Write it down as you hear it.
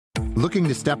Looking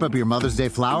to step up your Mother's Day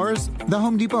flowers? The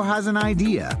Home Depot has an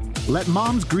idea. Let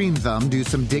Mom's Green Thumb do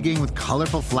some digging with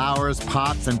colorful flowers,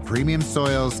 pots, and premium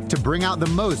soils to bring out the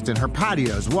most in her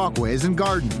patios, walkways, and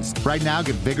gardens. Right now,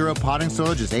 get Vigoro potting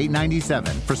soil just $8.97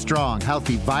 for strong,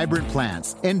 healthy, vibrant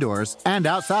plants, indoors and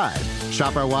outside.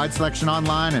 Shop our wide selection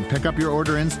online and pick up your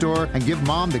order in-store and give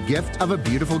Mom the gift of a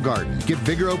beautiful garden. Get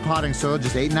Vigoro potting soil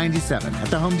just $8.97 at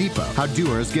the Home Depot. How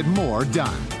doers get more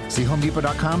done. See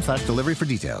homedepot.com/delivery for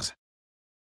details.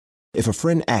 If a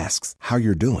friend asks how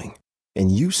you're doing,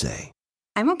 and you say,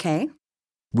 I'm okay.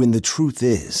 When the truth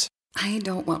is, I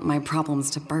don't want my problems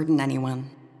to burden anyone.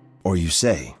 Or you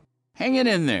say, hang it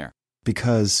in there.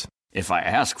 Because if I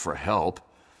ask for help,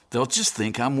 they'll just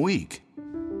think I'm weak.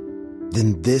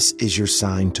 Then this is your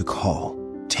sign to call,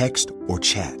 text, or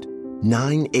chat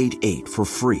 988 for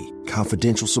free,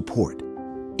 confidential support.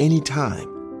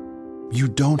 Anytime. You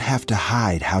don't have to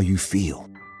hide how you feel.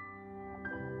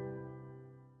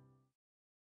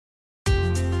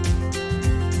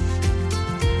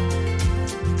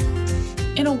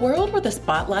 In a world where the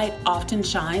spotlight often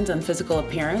shines on physical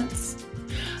appearance,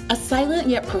 a silent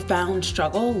yet profound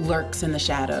struggle lurks in the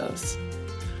shadows.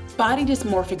 Body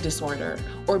dysmorphic disorder,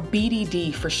 or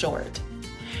BDD for short.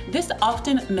 This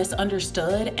often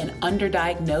misunderstood and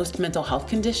underdiagnosed mental health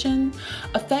condition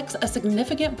affects a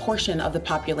significant portion of the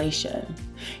population,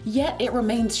 yet it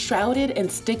remains shrouded in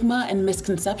stigma and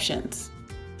misconceptions.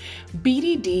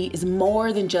 BDD is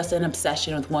more than just an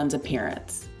obsession with one's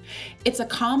appearance. It's a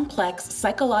complex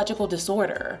psychological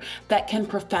disorder that can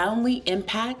profoundly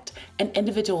impact an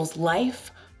individual's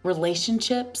life,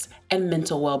 relationships, and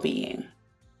mental well-being.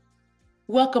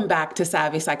 Welcome back to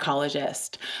Savvy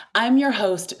Psychologist. I'm your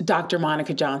host, Dr.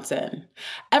 Monica Johnson.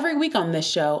 Every week on this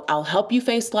show, I'll help you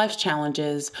face life's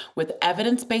challenges with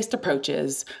evidence-based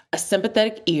approaches, a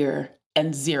sympathetic ear,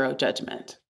 and zero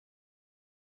judgment.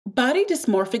 Body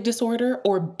dysmorphic disorder,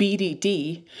 or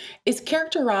BDD, is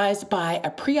characterized by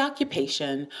a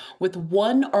preoccupation with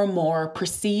one or more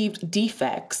perceived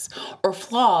defects or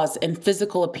flaws in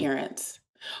physical appearance,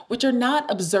 which are not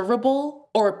observable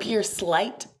or appear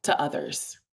slight to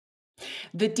others.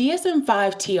 The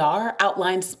DSM-5-TR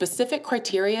outlines specific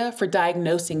criteria for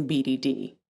diagnosing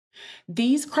BDD.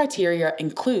 These criteria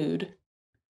include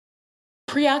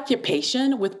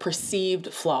preoccupation with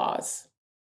perceived flaws.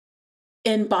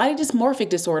 In body dysmorphic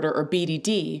disorder, or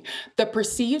BDD, the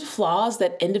perceived flaws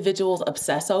that individuals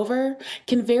obsess over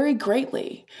can vary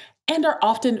greatly and are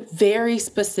often very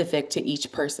specific to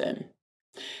each person.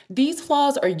 These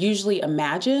flaws are usually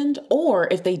imagined, or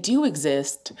if they do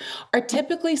exist, are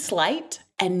typically slight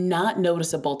and not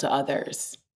noticeable to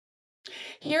others.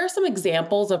 Here are some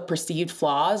examples of perceived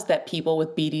flaws that people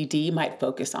with BDD might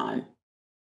focus on.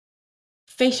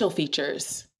 Facial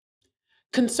features.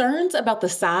 Concerns about the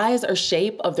size or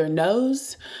shape of their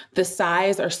nose, the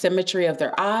size or symmetry of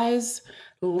their eyes,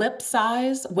 lip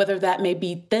size, whether that may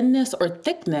be thinness or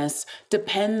thickness,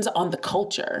 depends on the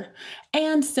culture,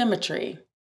 and symmetry.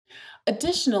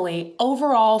 Additionally,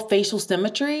 overall facial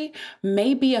symmetry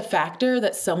may be a factor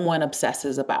that someone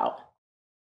obsesses about.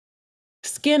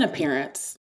 Skin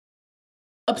appearance.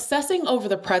 Obsessing over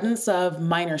the presence of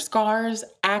minor scars,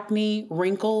 acne,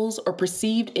 wrinkles, or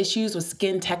perceived issues with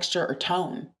skin texture or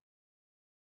tone.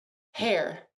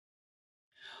 Hair.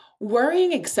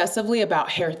 Worrying excessively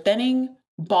about hair thinning,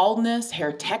 baldness,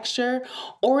 hair texture,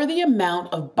 or the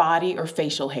amount of body or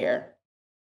facial hair.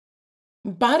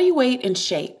 Body weight and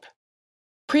shape.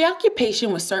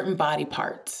 Preoccupation with certain body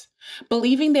parts,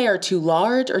 believing they are too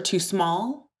large or too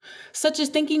small, such as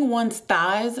thinking one's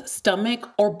thighs, stomach,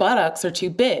 or buttocks are too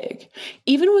big,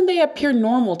 even when they appear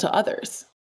normal to others.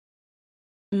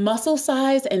 Muscle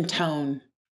size and tone.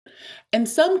 In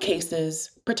some cases,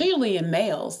 particularly in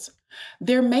males,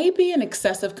 there may be an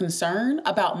excessive concern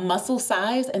about muscle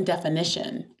size and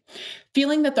definition,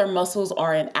 feeling that their muscles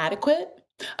are inadequate,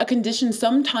 a condition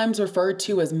sometimes referred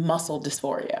to as muscle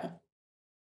dysphoria.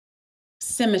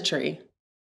 Symmetry.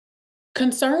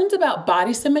 Concerns about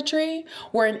body symmetry,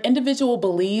 where an individual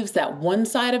believes that one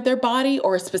side of their body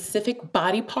or a specific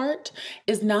body part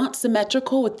is not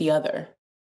symmetrical with the other.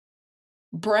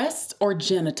 Breasts or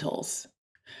genitals.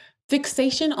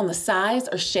 Fixation on the size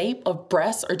or shape of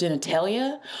breasts or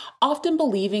genitalia, often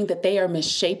believing that they are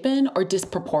misshapen or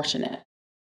disproportionate.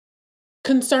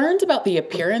 Concerns about the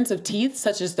appearance of teeth,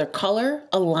 such as their color,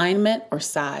 alignment, or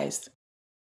size.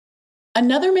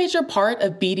 Another major part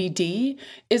of BDD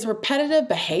is repetitive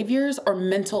behaviors or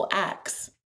mental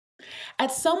acts.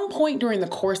 At some point during the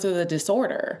course of the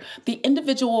disorder, the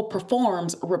individual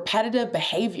performs repetitive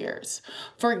behaviors.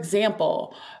 For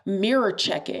example, mirror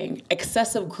checking,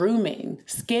 excessive grooming,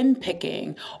 skin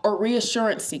picking, or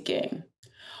reassurance seeking.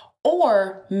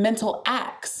 Or mental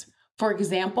acts, for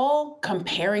example,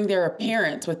 comparing their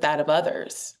appearance with that of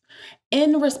others,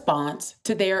 in response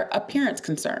to their appearance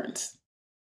concerns.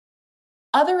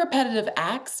 Other repetitive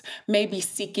acts may be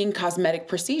seeking cosmetic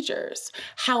procedures.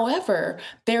 However,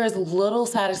 there is little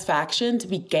satisfaction to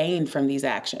be gained from these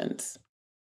actions.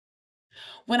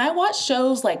 When I watch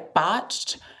shows like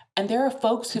Botched, and there are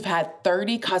folks who've had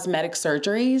 30 cosmetic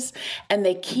surgeries, and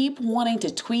they keep wanting to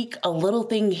tweak a little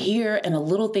thing here and a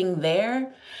little thing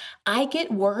there, I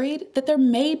get worried that there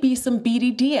may be some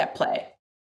BDD at play.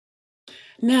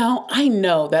 Now, I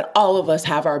know that all of us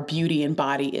have our beauty and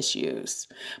body issues,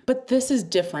 but this is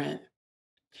different.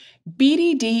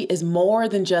 BDD is more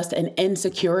than just an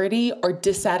insecurity or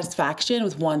dissatisfaction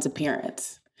with one's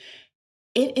appearance.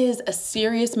 It is a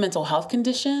serious mental health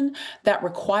condition that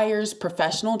requires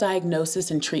professional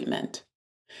diagnosis and treatment.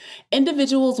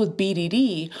 Individuals with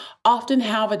BDD often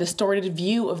have a distorted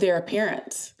view of their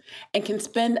appearance and can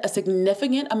spend a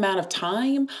significant amount of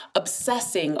time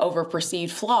obsessing over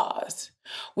perceived flaws,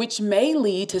 which may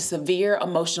lead to severe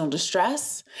emotional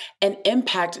distress and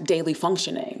impact daily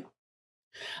functioning.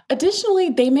 Additionally,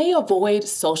 they may avoid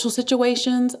social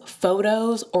situations,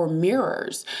 photos, or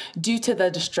mirrors due to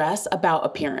the distress about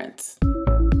appearance.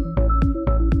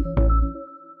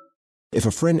 If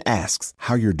a friend asks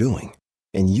how you're doing,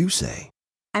 and you say,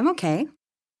 I'm okay.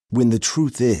 when the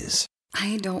truth is,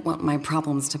 I don't want my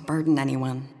problems to burden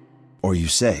anyone. or you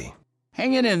say,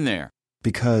 Hang it in there.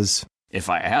 because, If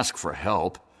I ask for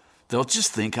help, they'll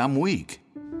just think I'm weak.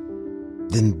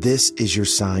 then this is your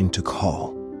sign to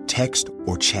call, text,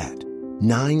 or chat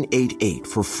 988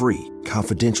 for free,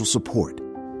 confidential support.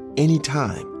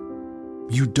 Anytime.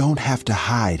 You don't have to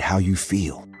hide how you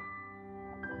feel.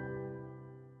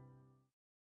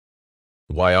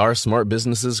 Why are smart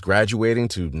businesses graduating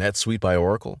to NetSuite by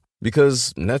Oracle?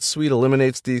 Because NetSuite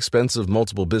eliminates the expense of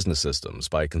multiple business systems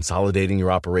by consolidating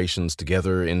your operations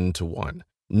together into one.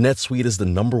 NetSuite is the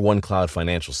 #1 cloud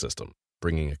financial system,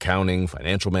 bringing accounting,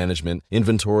 financial management,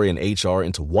 inventory, and HR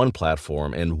into one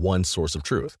platform and one source of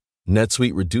truth.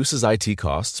 NetSuite reduces IT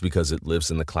costs because it lives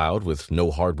in the cloud with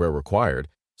no hardware required,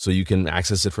 so you can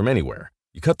access it from anywhere.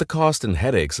 You cut the cost and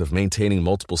headaches of maintaining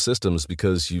multiple systems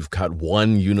because you've got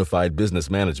one unified business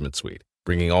management suite.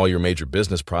 Bringing all your major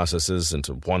business processes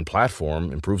into one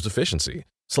platform improves efficiency,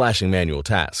 slashing manual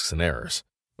tasks and errors.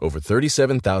 Over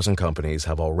 37,000 companies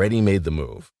have already made the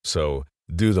move, so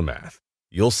do the math.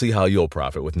 You'll see how you'll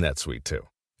profit with NetSuite too.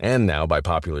 And now, by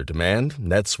popular demand,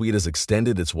 NetSuite has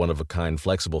extended its one-of-a-kind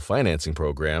flexible financing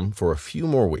program for a few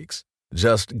more weeks.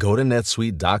 Just go to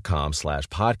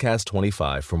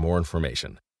netsuite.com/podcast25 for more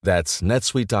information. That's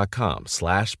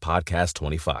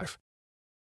netsuite.com/podcast25.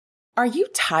 Are you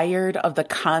tired of the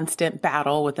constant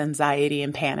battle with anxiety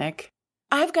and panic?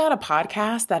 I've got a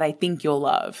podcast that I think you'll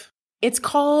love. It's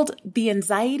called The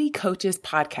Anxiety Coaches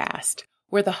Podcast,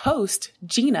 where the host,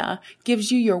 Gina,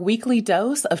 gives you your weekly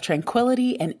dose of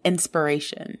tranquility and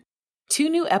inspiration. 2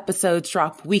 new episodes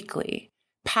drop weekly,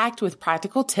 packed with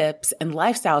practical tips and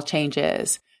lifestyle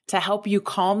changes to help you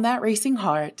calm that racing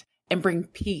heart and bring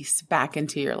peace back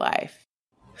into your life.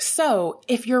 So,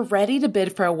 if you're ready to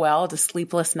bid farewell to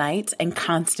sleepless nights and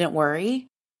constant worry,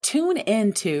 tune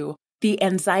into the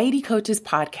Anxiety Coaches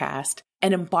Podcast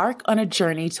and embark on a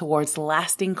journey towards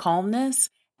lasting calmness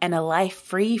and a life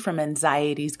free from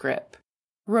anxiety's grip.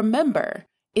 Remember,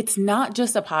 it's not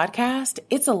just a podcast,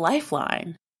 it's a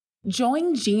lifeline.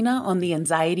 Join Gina on the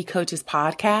Anxiety Coaches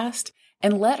Podcast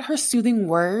and let her soothing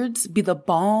words be the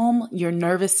balm your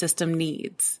nervous system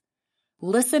needs.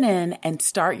 Listen in and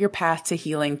start your path to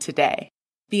healing today.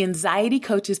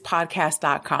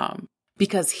 TheAnxietyCoachesPodcast.com,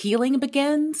 because healing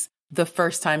begins the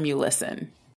first time you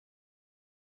listen.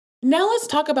 Now let's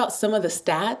talk about some of the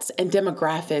stats and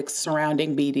demographics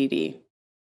surrounding BDD.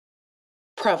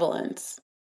 Prevalence.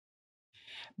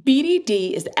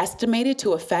 BDD is estimated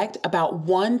to affect about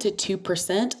 1 to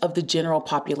 2% of the general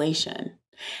population.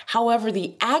 However,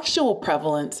 the actual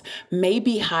prevalence may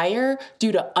be higher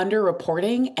due to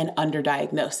underreporting and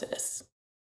underdiagnosis.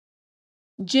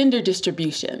 Gender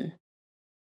distribution.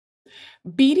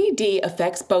 BDD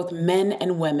affects both men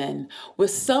and women,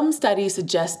 with some studies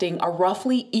suggesting a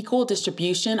roughly equal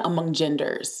distribution among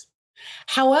genders.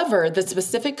 However, the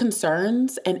specific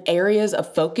concerns and areas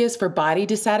of focus for body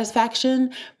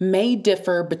dissatisfaction may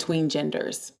differ between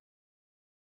genders.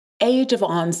 Age of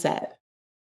onset.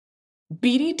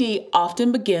 BDD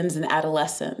often begins in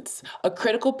adolescence, a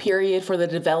critical period for the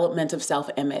development of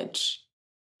self-image.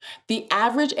 The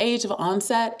average age of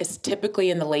onset is typically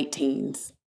in the late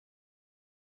teens.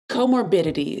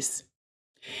 Comorbidities.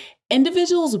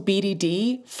 Individuals with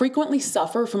BDD frequently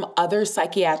suffer from other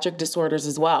psychiatric disorders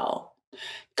as well.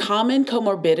 Common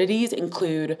comorbidities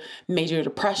include major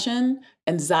depression,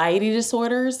 anxiety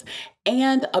disorders,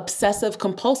 and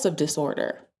obsessive-compulsive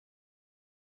disorder.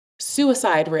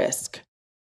 Suicide risk.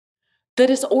 The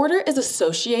disorder is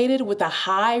associated with a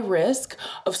high risk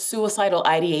of suicidal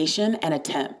ideation and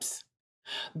attempts.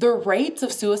 The rates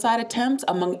of suicide attempts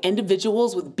among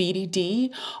individuals with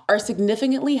BDD are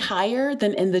significantly higher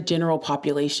than in the general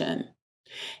population.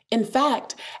 In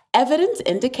fact, evidence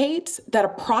indicates that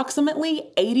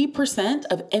approximately 80%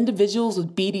 of individuals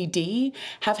with BDD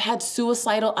have had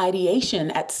suicidal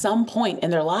ideation at some point in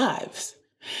their lives,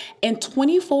 and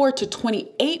 24 to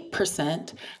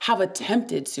 28% have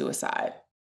attempted suicide.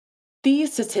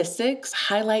 These statistics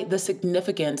highlight the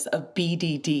significance of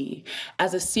BDD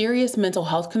as a serious mental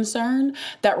health concern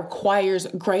that requires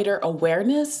greater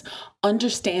awareness,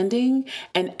 understanding,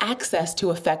 and access to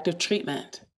effective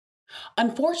treatment.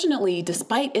 Unfortunately,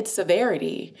 despite its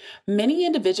severity, many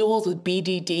individuals with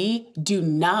BDD do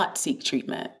not seek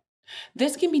treatment.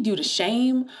 This can be due to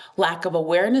shame, lack of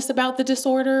awareness about the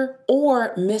disorder,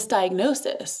 or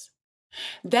misdiagnosis.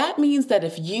 That means that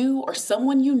if you or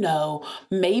someone you know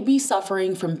may be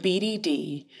suffering from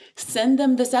BDD, send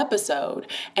them this episode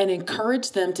and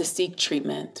encourage them to seek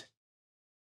treatment.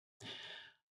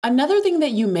 Another thing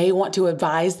that you may want to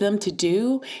advise them to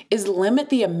do is limit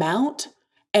the amount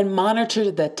and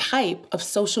monitor the type of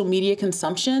social media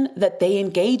consumption that they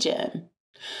engage in.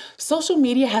 Social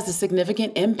media has a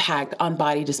significant impact on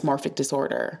body dysmorphic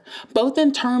disorder, both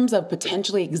in terms of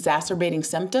potentially exacerbating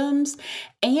symptoms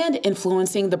and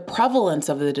influencing the prevalence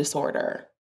of the disorder.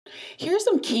 Here are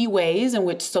some key ways in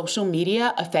which social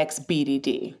media affects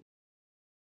BDD.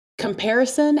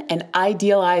 Comparison and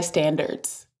idealized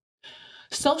standards.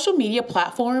 Social media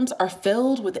platforms are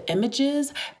filled with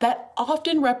images that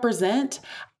often represent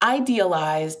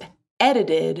idealized,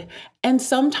 edited, and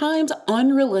sometimes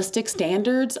unrealistic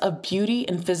standards of beauty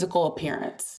and physical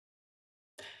appearance.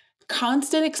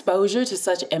 Constant exposure to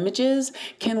such images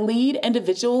can lead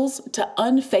individuals to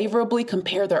unfavorably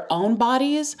compare their own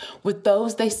bodies with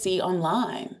those they see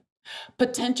online,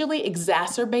 potentially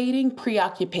exacerbating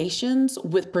preoccupations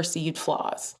with perceived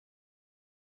flaws.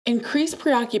 Increased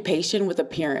preoccupation with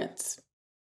appearance.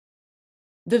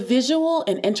 The visual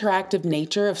and interactive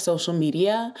nature of social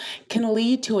media can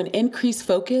lead to an increased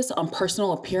focus on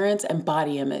personal appearance and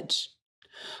body image.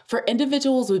 For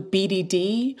individuals with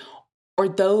BDD or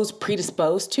those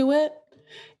predisposed to it,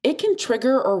 it can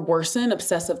trigger or worsen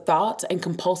obsessive thoughts and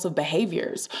compulsive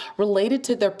behaviors related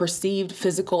to their perceived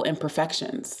physical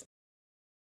imperfections.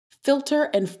 Filter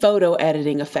and photo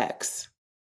editing effects.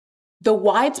 The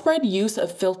widespread use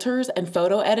of filters and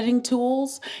photo editing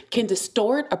tools can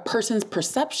distort a person's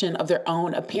perception of their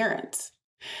own appearance.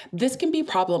 This can be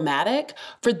problematic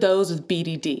for those with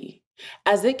BDD,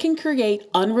 as it can create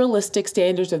unrealistic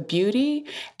standards of beauty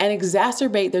and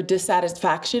exacerbate their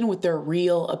dissatisfaction with their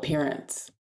real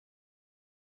appearance.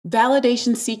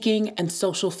 Validation seeking and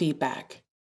social feedback.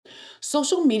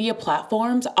 Social media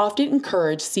platforms often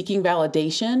encourage seeking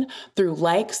validation through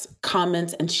likes,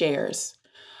 comments, and shares.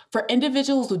 For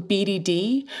individuals with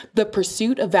BDD, the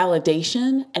pursuit of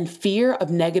validation and fear of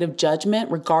negative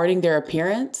judgment regarding their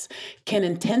appearance can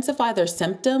intensify their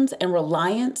symptoms and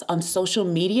reliance on social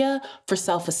media for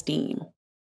self-esteem.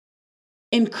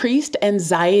 Increased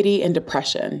anxiety and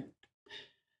depression.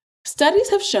 Studies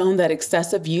have shown that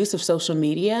excessive use of social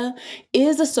media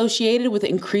is associated with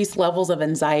increased levels of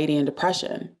anxiety and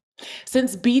depression.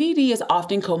 Since BDD is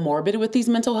often comorbid with these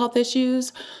mental health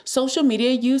issues, social media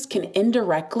use can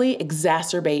indirectly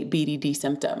exacerbate BDD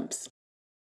symptoms.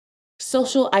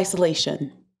 Social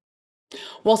isolation.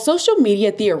 While social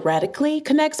media theoretically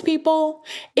connects people,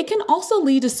 it can also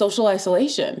lead to social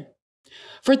isolation.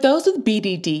 For those with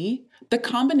BDD, the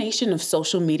combination of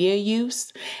social media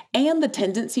use and the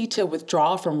tendency to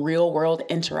withdraw from real-world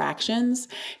interactions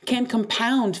can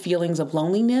compound feelings of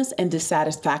loneliness and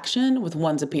dissatisfaction with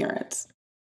one's appearance.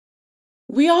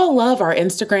 We all love our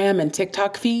Instagram and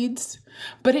TikTok feeds,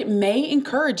 but it may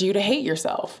encourage you to hate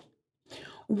yourself.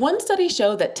 One study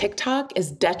showed that TikTok is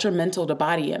detrimental to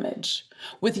body image,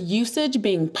 with usage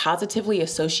being positively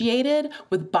associated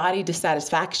with body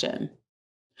dissatisfaction.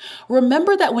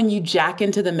 Remember that when you jack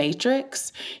into the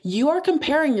matrix, you are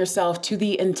comparing yourself to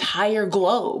the entire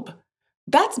globe.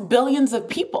 That's billions of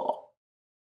people.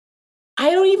 I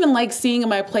don't even like seeing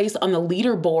my place on the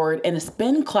leaderboard in a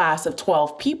spin class of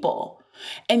 12 people.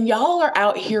 And y'all are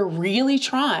out here really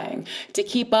trying to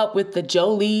keep up with the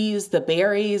Jolies, the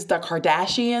Barrys, the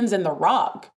Kardashians, and The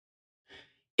Rock.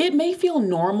 It may feel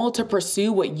normal to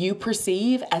pursue what you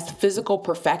perceive as physical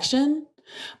perfection,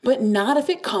 but not if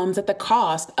it comes at the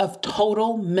cost of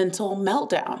total mental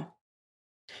meltdown.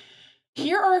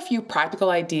 Here are a few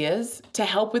practical ideas to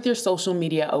help with your social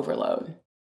media overload.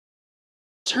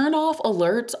 Turn off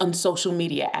alerts on social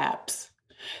media apps.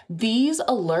 These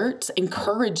alerts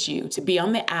encourage you to be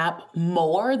on the app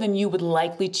more than you would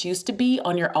likely choose to be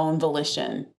on your own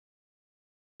volition.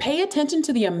 Pay attention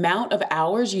to the amount of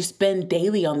hours you spend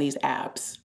daily on these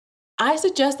apps. I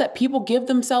suggest that people give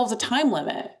themselves a time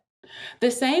limit. The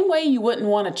same way you wouldn't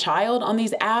want a child on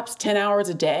these apps 10 hours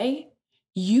a day,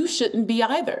 you shouldn't be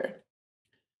either.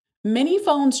 Many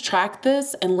phones track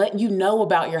this and let you know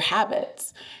about your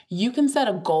habits. You can set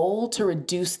a goal to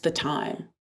reduce the time.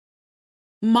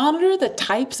 Monitor the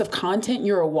types of content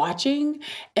you're watching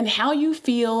and how you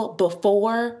feel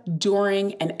before,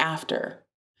 during, and after.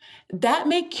 That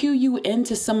may cue you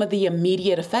into some of the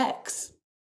immediate effects.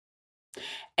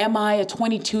 Am I a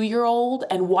 22-year-old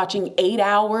and watching 8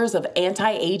 hours of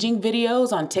anti-aging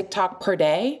videos on TikTok per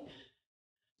day?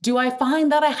 Do I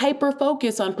find that I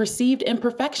hyper-focus on perceived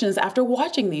imperfections after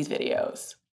watching these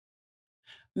videos?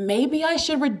 Maybe I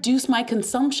should reduce my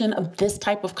consumption of this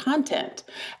type of content,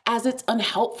 as it's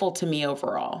unhelpful to me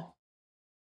overall.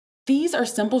 These are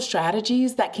simple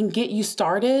strategies that can get you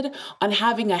started on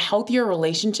having a healthier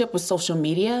relationship with social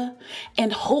media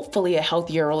and hopefully a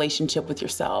healthier relationship with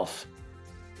yourself.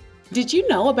 Did you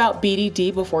know about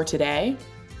BDD before today?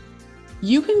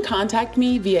 You can contact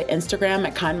me via Instagram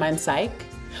at KindMindPsych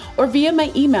or via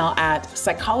my email at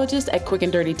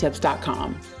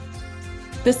psychologist@quickanddirtytips.com.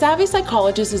 The Savvy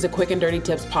Psychologist is a Quick and Dirty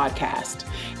Tips podcast.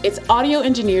 It's audio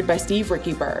engineered by Steve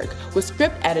Rickyberg with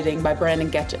script editing by Brandon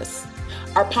Getches.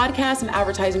 Our podcast and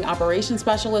advertising operations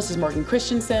specialist is Morgan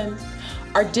Christensen.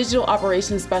 Our digital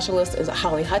operations specialist is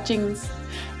Holly Hutchings.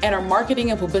 And our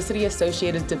marketing and publicity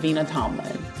associate is Davina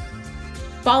Tomlin.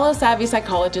 Follow Savvy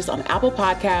Psychologist on Apple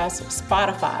Podcasts,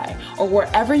 Spotify, or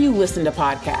wherever you listen to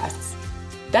podcasts.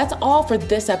 That's all for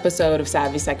this episode of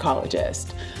Savvy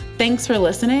Psychologist. Thanks for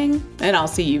listening, and I'll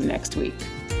see you next week.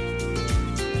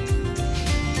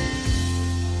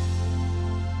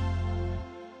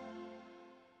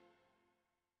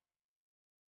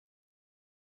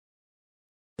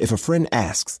 If a friend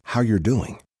asks how you're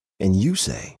doing, and you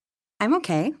say, I'm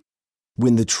okay.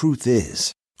 when the truth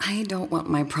is, I don't want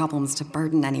my problems to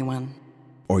burden anyone.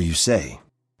 or you say,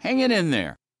 Hang it in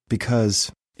there.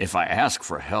 because, If I ask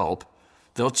for help,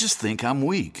 they'll just think I'm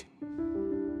weak.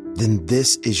 then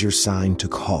this is your sign to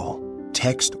call,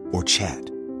 text, or chat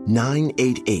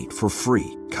 988 for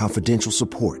free, confidential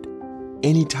support.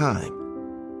 Anytime.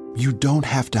 You don't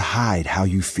have to hide how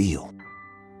you feel.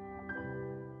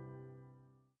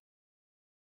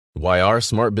 Why are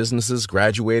smart businesses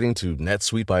graduating to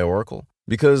NetSuite by Oracle?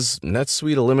 Because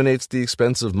NetSuite eliminates the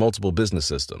expense of multiple business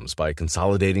systems by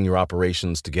consolidating your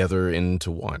operations together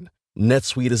into one.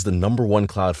 NetSuite is the #1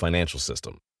 cloud financial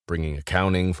system, bringing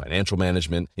accounting, financial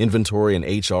management, inventory, and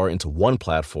HR into one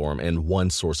platform and one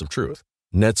source of truth.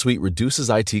 NetSuite reduces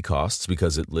IT costs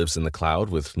because it lives in the cloud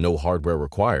with no hardware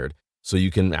required, so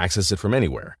you can access it from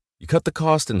anywhere. You cut the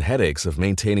cost and headaches of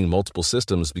maintaining multiple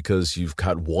systems because you've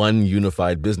got one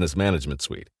unified business management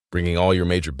suite. Bringing all your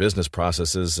major business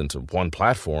processes into one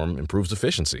platform improves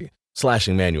efficiency,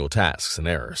 slashing manual tasks and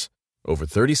errors. Over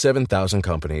 37,000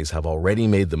 companies have already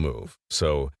made the move,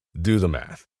 so do the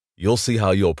math. You'll see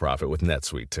how you'll profit with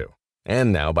NetSuite too.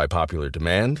 And now, by popular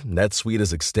demand, NetSuite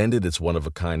has extended its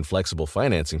one-of-a-kind flexible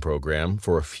financing program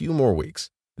for a few more weeks.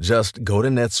 Just go to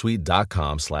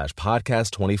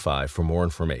netsuite.com/podcast25 for more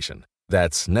information.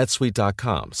 That's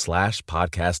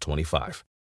netsuite.com/podcast25.